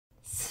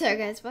So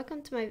guys,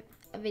 welcome to my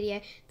video.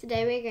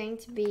 Today we're going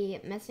to be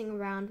messing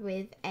around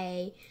with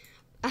a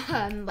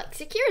like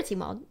security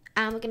mod,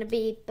 and we're going to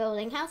be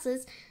building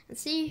houses and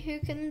see who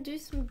can do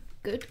some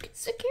good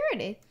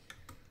security.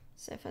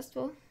 So first of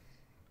all,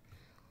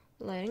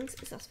 loading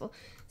successful.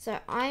 So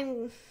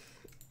I'm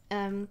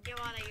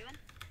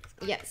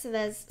yeah, so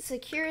there's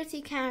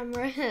security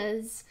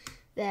cameras,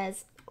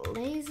 there's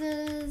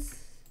lasers.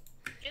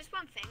 Just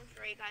one thing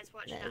for you guys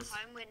watching at home,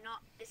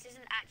 this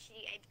isn't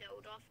actually a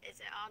build-off, is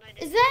it, Arlo?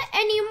 Is there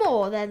any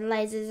more than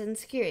lasers and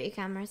security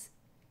cameras?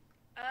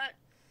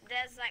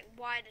 There's like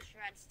widest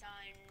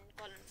redstone,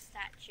 golem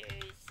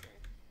statues,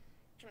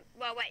 and,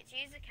 well wait, to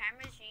use the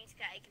cameras you need to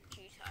get a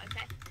computer,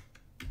 okay?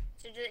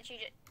 So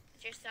literally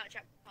just search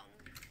up on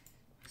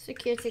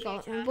security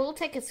golem. And we'll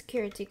take a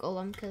security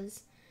golem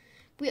because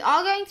we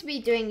are going to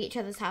be doing each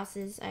other's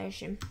houses, I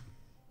assume.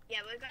 Yeah,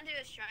 we're going to do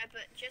a show,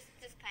 but just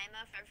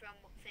disclaimer for everyone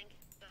thinking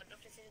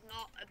build-off, this is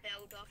not a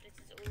build-off, this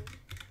is all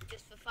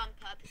just for fun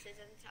purposes,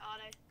 isn't it,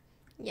 Arlo?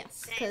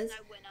 Yes, because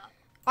no winner.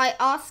 I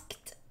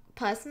asked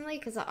personally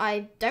because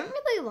I don't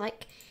really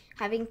like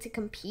having to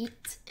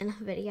compete in a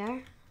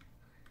video.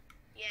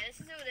 Yeah,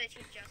 this is all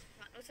literally just for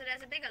fun. Also,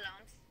 there's a big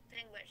alarms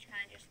thing which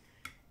kind of just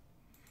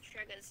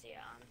triggers the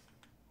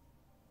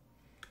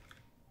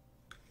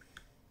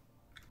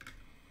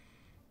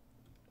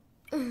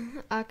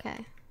alarms.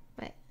 Okay,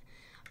 wait.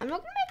 I'm not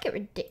going to make it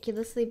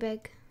ridiculously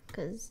big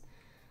because,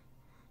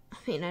 I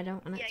mean, I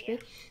don't want it to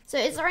be. So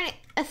is there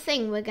a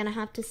thing we're going to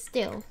have to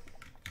steal?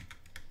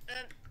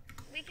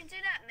 We can do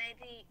that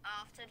maybe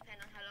after,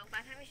 depending on how long. But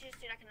I think we should just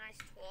do like a nice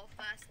tour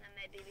first, and then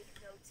maybe we can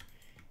build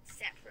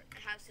separate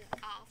houses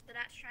after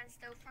that to try and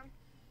steal from.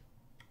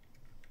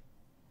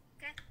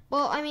 Okay?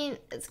 Well, I mean,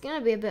 it's going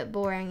to be a bit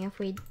boring if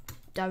we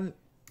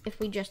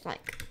just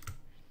like,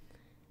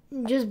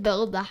 just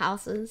build the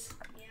houses.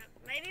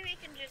 Maybe we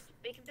can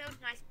build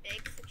nice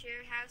big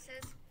secure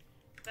houses,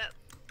 but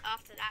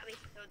after that we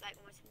can build like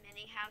almost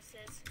mini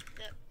houses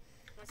that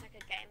was like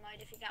a game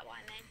mode, if you get what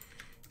I mean.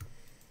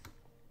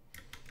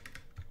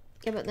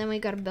 Yeah, but then we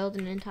got to build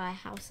an entire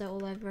house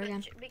all over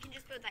again. We can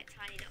just build like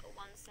tiny little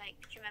ones. Like,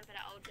 do you remember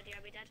that old video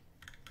we did?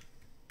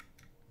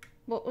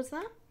 What was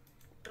that?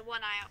 The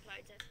one I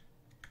uploaded,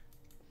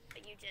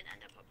 but you didn't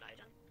end up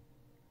uploading.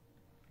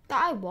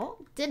 That I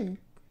what? Didn't.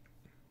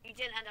 You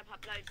didn't end up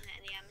uploading it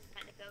in the end,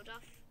 like the build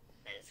off.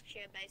 The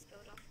secure base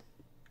build off.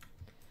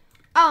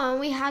 Oh, and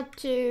we had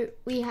to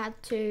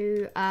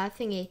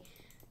thingy,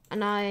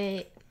 and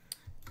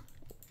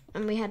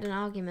we had an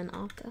argument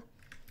after.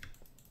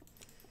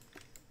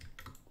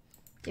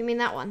 Do you mean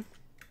that one?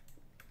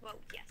 Well,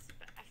 yes,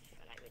 but I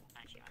feel like we didn't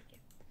actually argue.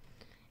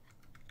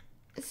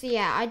 So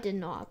yeah, I did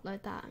not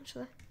upload that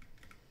actually.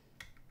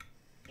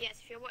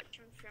 Yes, if you're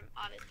watching from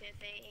Arlo's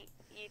PFA,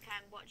 you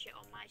can watch it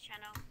on my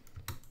channel.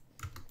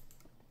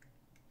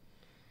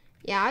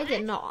 Yeah, I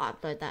did not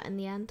upload that in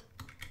the end.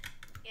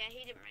 Yeah,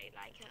 he didn't really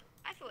like it.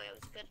 I thought it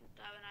was good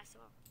though when I saw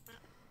it.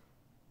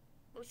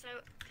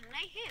 Also, can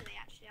they hear me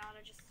actually, Arlo?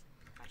 Just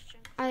a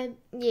question.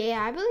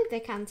 Yeah, I believe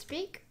they can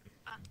speak.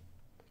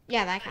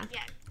 Yeah, they can.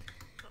 Yeah.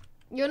 Cool.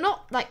 You're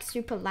not like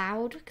super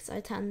loud because I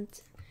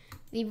turned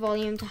the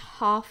volume to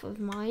half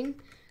of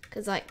mine.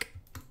 Because like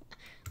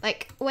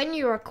when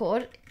you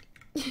record,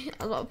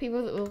 a lot of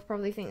people will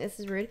probably think this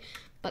is rude,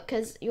 but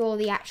because you're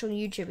the actual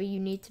YouTuber, you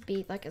need to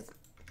be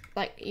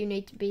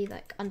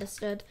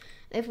understood.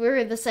 If we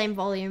were the same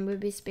volume, we'd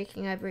be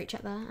speaking over each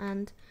other,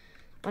 and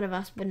one of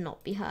us would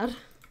not be heard.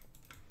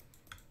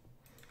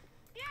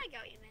 Yeah, I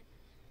get what you mean.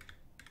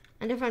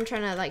 And if I'm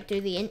trying to like do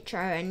the intro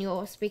and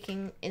you're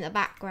speaking in the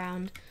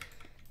background,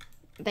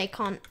 they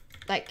can't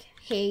like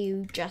hear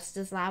you just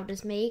as loud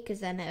as me, because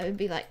then it would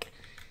be like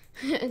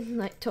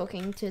like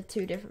talking to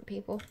two different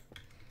people.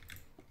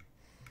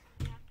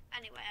 Yeah.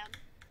 Anyway,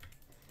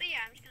 but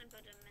yeah, I'm just gonna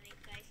build a mini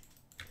place.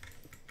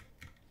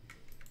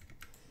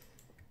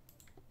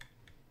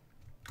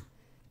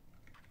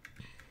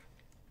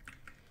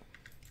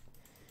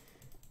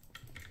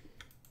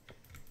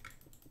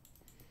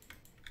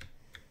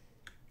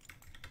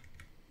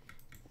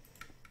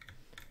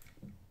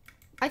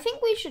 I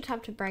think we should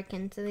have to break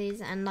into these,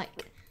 and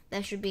like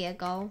there should be a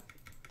goal,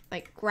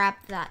 like grab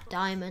that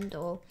diamond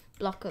or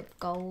block of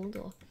gold,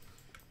 or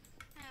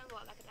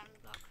What, like a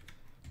diamond block?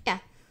 yeah,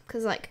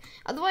 because like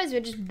otherwise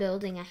we're just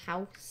building a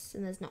house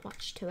and there's not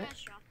much to it. Yeah,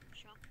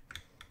 sure.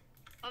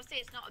 Obviously,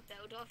 it's not a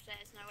build-off.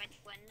 There's no way to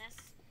win this.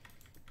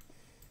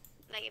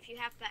 Like, if you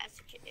have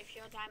if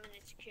your diamond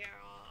is secure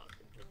or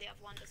the other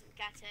one doesn't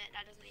get it,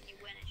 that doesn't mean you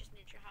win. It just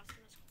means your house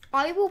is.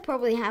 I will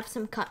probably have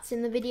some cuts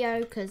in the video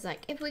because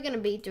like if we're gonna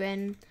be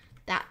doing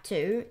that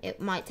too,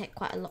 it might take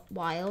quite a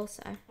while.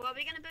 So. Well, are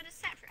we gonna build a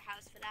separate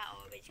house for that,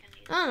 or are we just gonna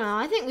use? I don't know.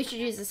 I think we should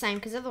use the same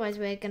because otherwise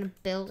we're gonna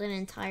build an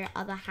entire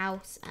other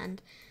house,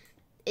 and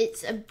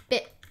it's a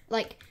bit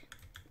like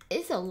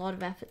it's a lot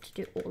of effort to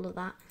do all of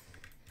that.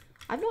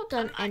 I've not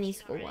done any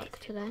schoolwork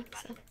today,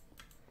 so.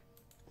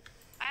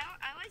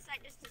 I always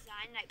like this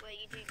design, like where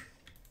you do,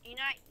 you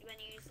know, like when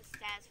you use the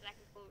stairs for like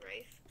a full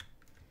roof.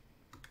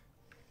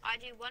 I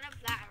do one of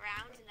that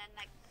around, and then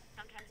like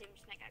sometimes even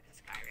just make like a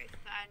sky roof,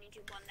 but I only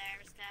do one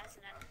layer of stairs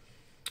and then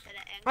fill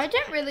it in. I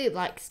don't really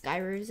like sky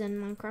roofs in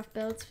Minecraft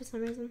builds for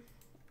some reason.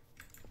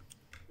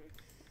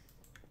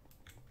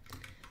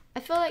 I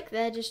feel like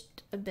they're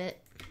just a bit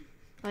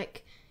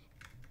like,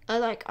 I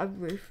like a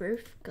roof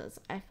because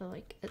I feel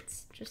like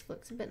it's just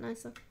looks a bit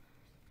nicer.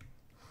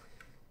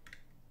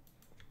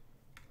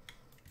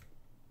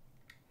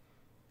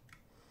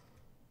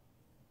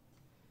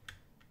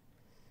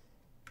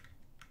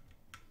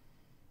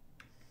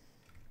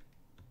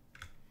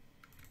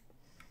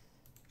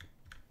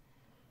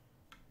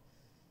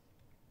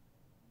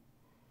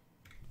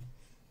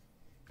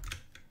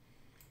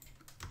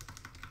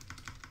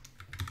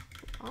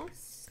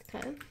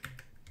 Okay.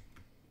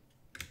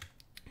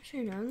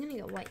 Actually, no, I'm gonna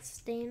get white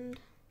stained.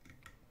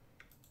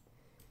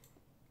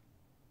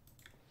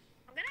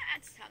 I'm gonna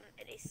add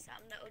at least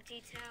some little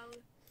detail,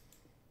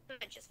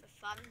 but just for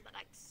fun, but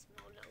like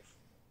small little,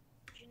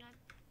 you know.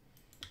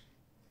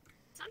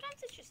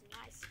 Sometimes it's just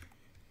nice.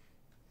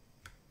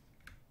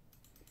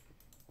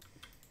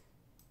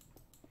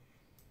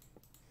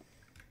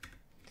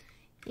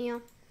 Yeah.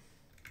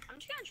 I'm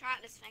just gonna try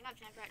out this thing I've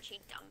never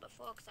actually done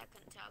before because I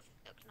couldn't tell if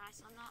it looked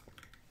nice or not.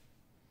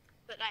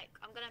 But like,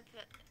 I'm gonna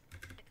put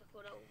like a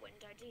cool little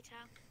window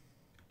detail.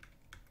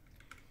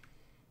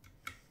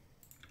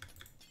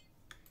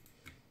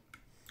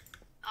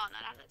 Oh no,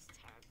 that looks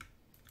terrible.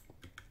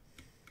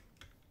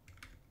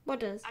 What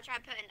does? I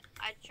tried putting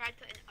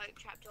oak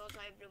trapdoors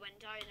over the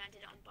window and I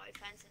did it on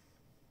both ends.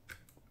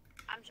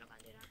 I'm just not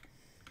gonna do that.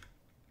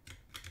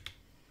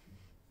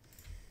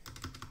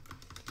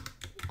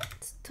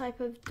 What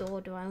type of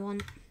door do I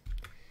want?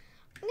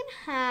 I'm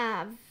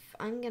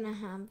gonna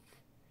have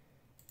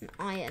an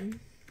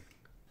iron.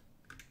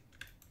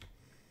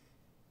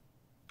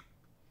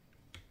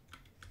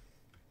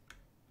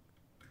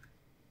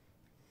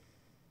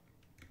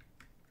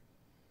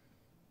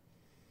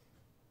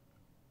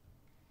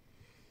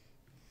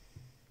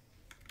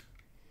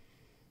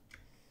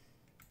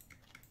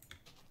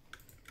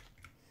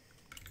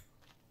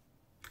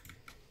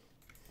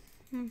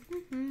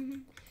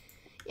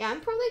 Yeah,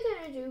 I'm probably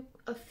gonna do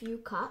a few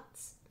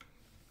cuts.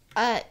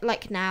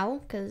 Like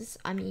now, because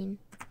I mean,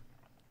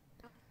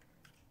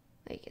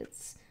 like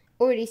it's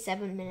already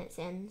 7 minutes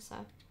in,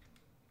 so.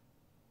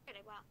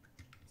 Really well.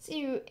 See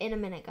you in a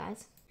minute,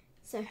 guys.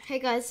 So, hey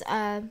guys,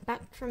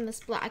 back from the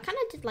split. I kind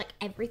of did like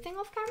everything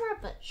off camera,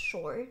 but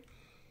sure.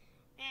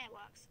 Yeah, it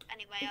works.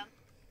 Anyway,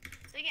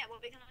 so yeah, what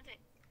are we gonna do?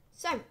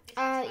 So,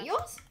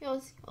 yours.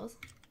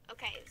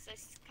 Okay, so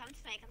come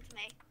to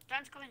me.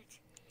 Don't comment.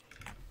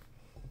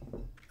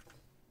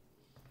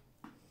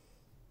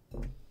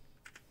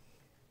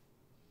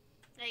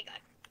 There you go.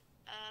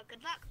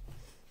 Good luck.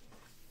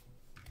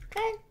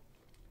 Okay.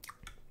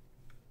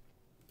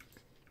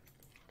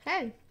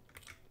 Okay.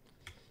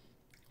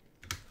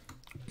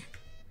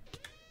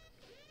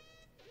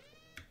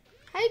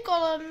 Hey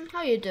Gollum,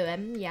 how you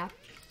doing? Yeah.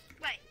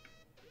 Wait,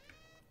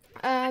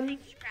 I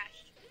things just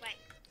crashed. Wait,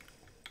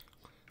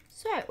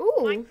 So,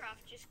 ooh.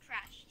 Minecraft just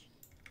crashed.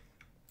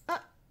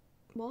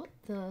 What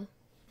the?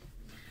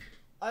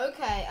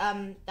 Okay,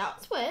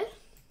 that's weird.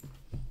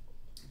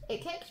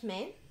 It kicked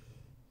me.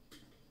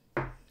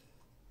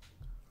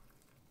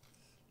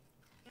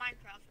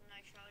 Minecraft and no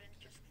trolling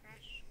just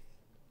crashed.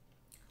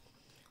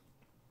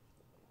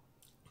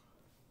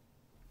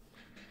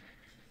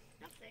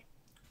 Lovely.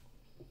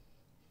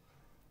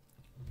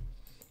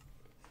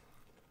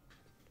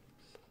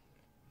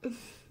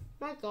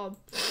 My God.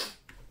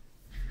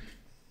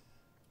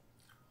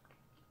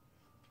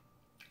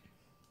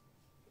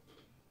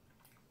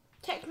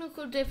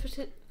 Technical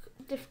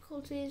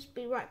difficulties.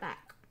 Be right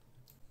back.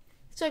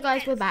 So,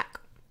 guys, we're back.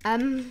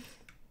 Sorry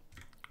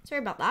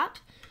about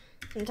that.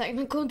 Some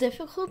technical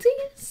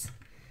difficulties.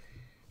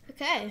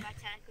 Okay. My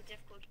technical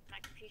difficulty, my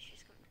computer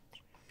just come.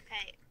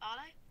 Okay, are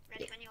they?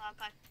 Ready when you are,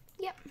 go.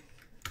 Yep.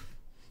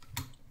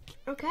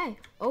 Okay.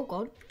 Oh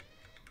God.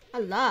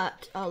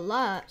 Alert!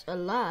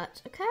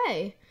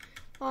 Okay.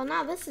 Well,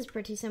 now this is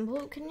pretty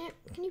simple. Can you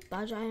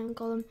budge, Iron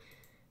Golem?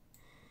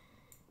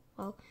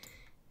 Well.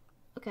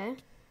 Okay.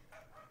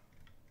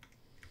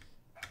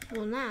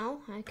 Well,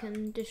 now I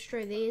can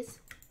destroy these.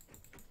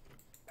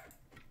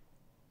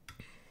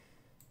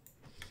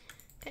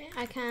 Okay,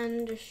 I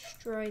can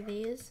destroy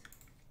these.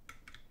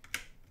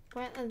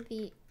 Where have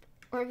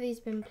these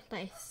been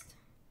placed?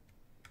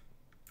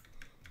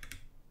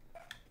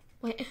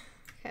 Wait.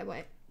 Okay,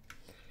 wait.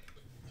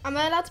 Am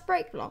I allowed to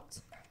break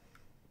blocks?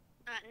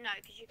 No,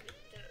 because you can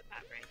do it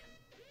without breaking.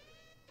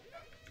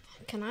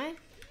 Can I?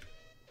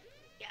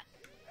 Yeah.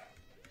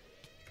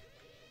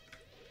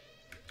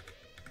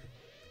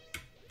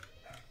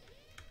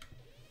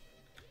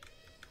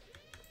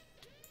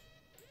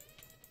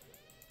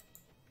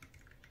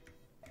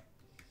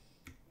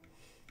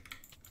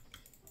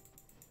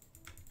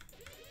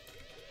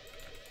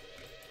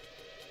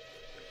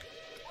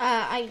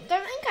 I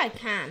don't think I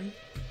can.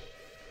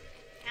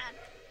 Can.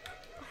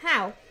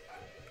 How?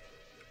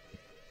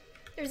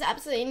 There's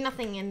absolutely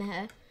nothing in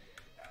here.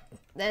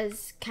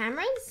 There's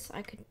cameras.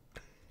 I could.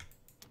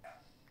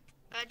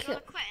 Do you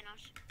want to quit and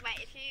wait,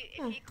 if you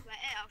quit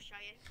it, I'll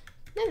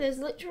No, there's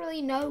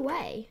literally no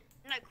way.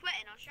 No, quit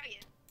and I'll show you.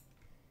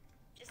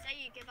 Just say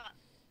you give up.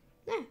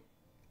 No.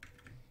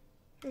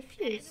 There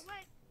Refuse. is a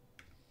way.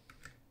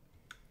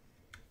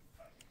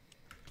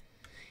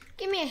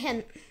 Give me a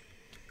hint.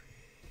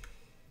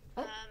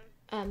 Oh.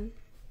 I'll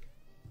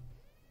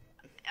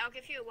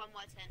give you one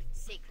more hint.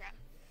 Secret.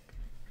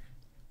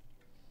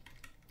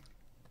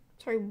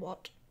 Sorry,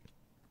 what?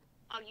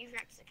 Oh, you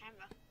wrecked the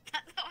camera. I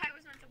thought I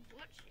was meant to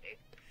watch you.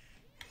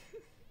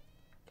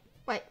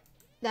 Wait.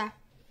 There.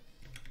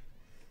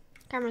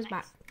 Camera's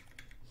back.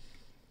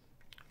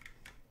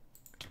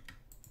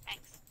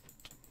 Thanks.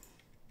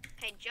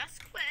 Okay,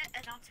 just quit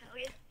and I'll tell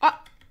you. Oh.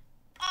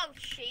 Oh,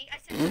 cheat. I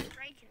said you're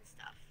breaking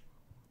stuff.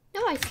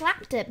 No, I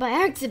slapped it by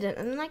accident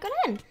and then I got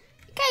in. Okay,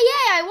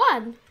 yay, I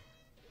won.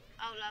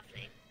 Oh,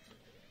 lovely.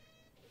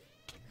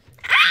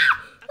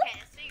 Ah! Okay,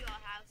 let's do your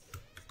house.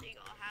 Let's do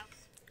your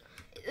house.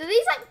 Are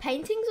these like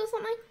paintings or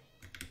something?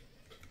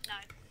 No.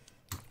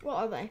 What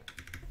are they?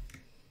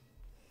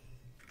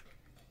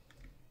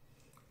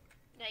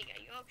 There you go.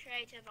 You're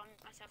creative. I'm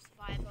myself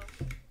survival.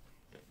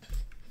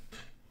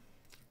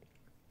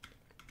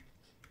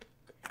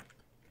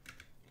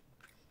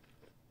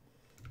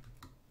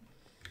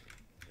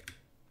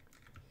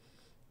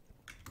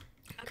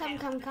 Okay,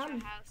 Come. your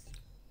house.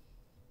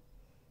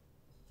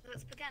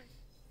 Let's begin.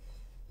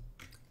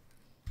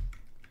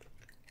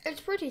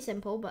 It's pretty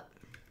simple, but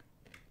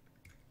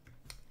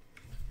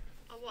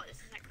Oh, what? This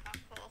is like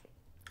parkour.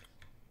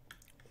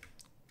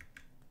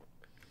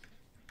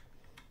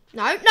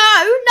 no,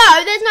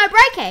 there's no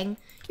breaking.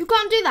 You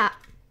can't do that.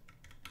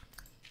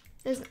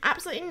 There's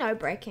absolutely no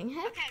breaking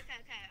here. Okay.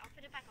 I'll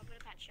put it back.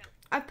 Show.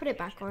 I've put it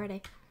back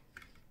already.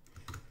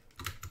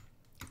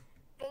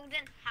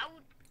 Bolden, how?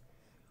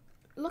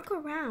 Look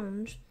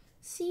around.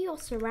 See your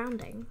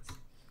surroundings.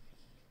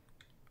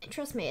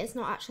 Trust me, it's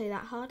not actually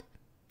that hard.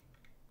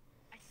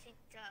 I see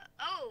dirt.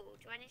 Oh,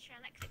 do I need to try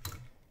and like click?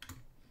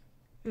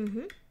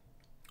 Mm-hmm.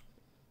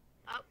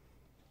 Oh.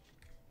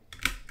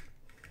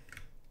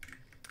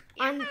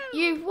 And Yahoo!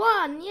 you've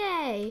won,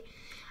 yay.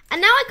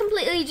 And now I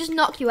completely just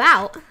knock you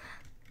out.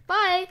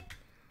 Bye.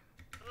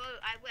 Oh,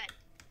 I win.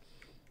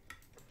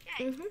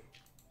 Yay. Mm-hmm.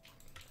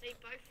 They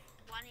both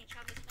won each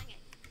other's thingy.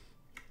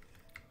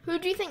 Who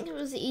do you think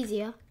was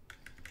easier?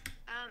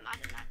 I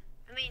don't know.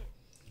 I mean,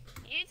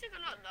 you took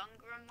a lot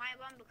longer on my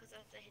one because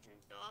of the hidden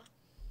door.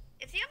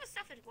 If the other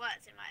stuff had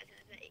worked, it might have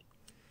been a bit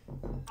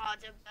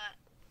harder, but,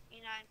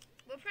 you know,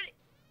 we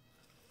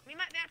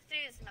might be able to do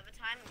this another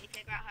time when we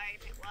figure out how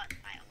everything works,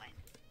 might we?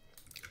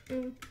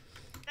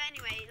 But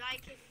anyway,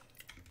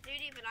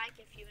 leave a like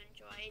if you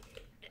enjoyed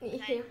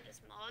playing this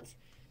mod,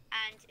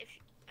 and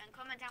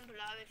comment down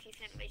below if you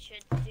think we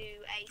should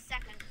do a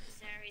second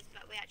series,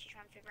 but we actually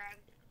try and figure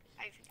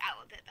everything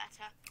out a bit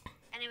better.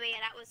 Anyway,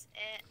 yeah, that was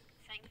it.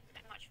 Thank you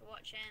very much for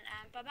watching,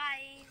 and bye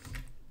bye.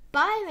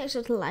 Bye, make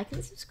sure to like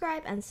and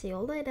subscribe, and see you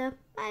all later.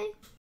 Bye.